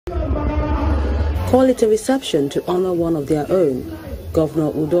call it a reception to honor one of their own,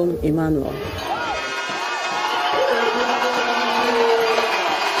 Governor Udom Emmanuel.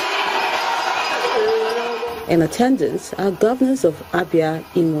 In attendance are governors of Abia,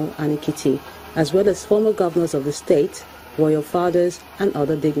 Imo and Ekiti, as well as former governors of the state, royal fathers and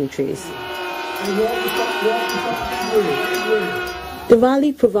other dignitaries. The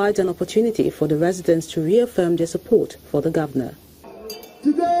rally provides an opportunity for the residents to reaffirm their support for the governor.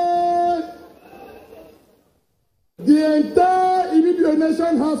 Today, the entire Ibibios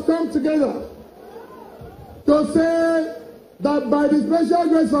nation has come together to say that by the special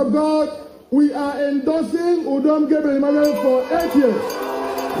grace of God, we are endorsing Udom Emmanuel for 8 years.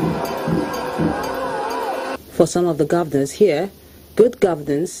 For some of the governors here, good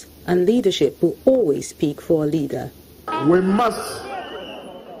governance and leadership will always speak for a leader. We must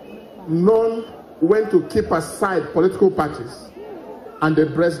know when to keep aside political parties and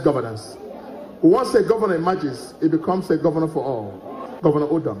embrace governance. Once a governor emerges, it becomes a governor for all. Governor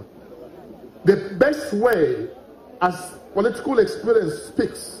Udom. The best way, as political experience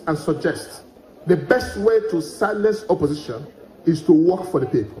speaks and suggests, the best way to silence opposition is to work for the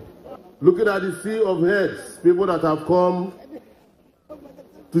people. Looking at the sea of heads, people that have come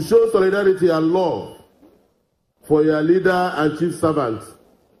to show solidarity and love for your leader and chief servant,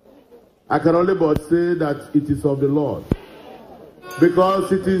 I can only but say that it is of the Lord.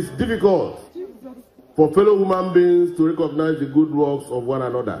 Because it is difficult for fellow human beings to recognize the good works of one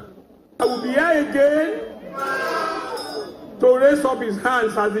another. I will be here again to raise up his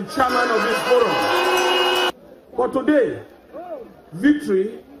hands as the chairman of this forum. But today,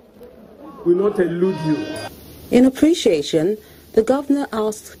 victory will not elude you. In appreciation, the governor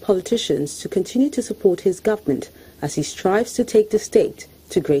asked politicians to continue to support his government as he strives to take the state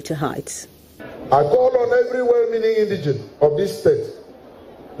to greater heights. I call on every well-meaning indigene of this state,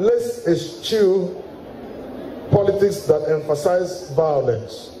 let's eschew politics that emphasize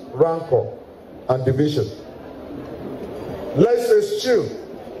violence, rancor, and division. Let's eschew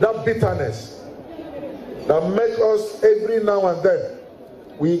that bitterness that makes us every now and then,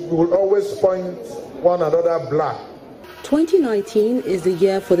 we will always point one another black. 2019 is the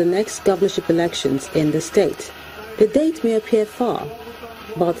year for the next governorship elections in the state. The date may appear far,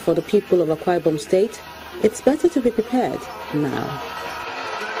 but for the people of Akwa Ibom State, it's better to be prepared now.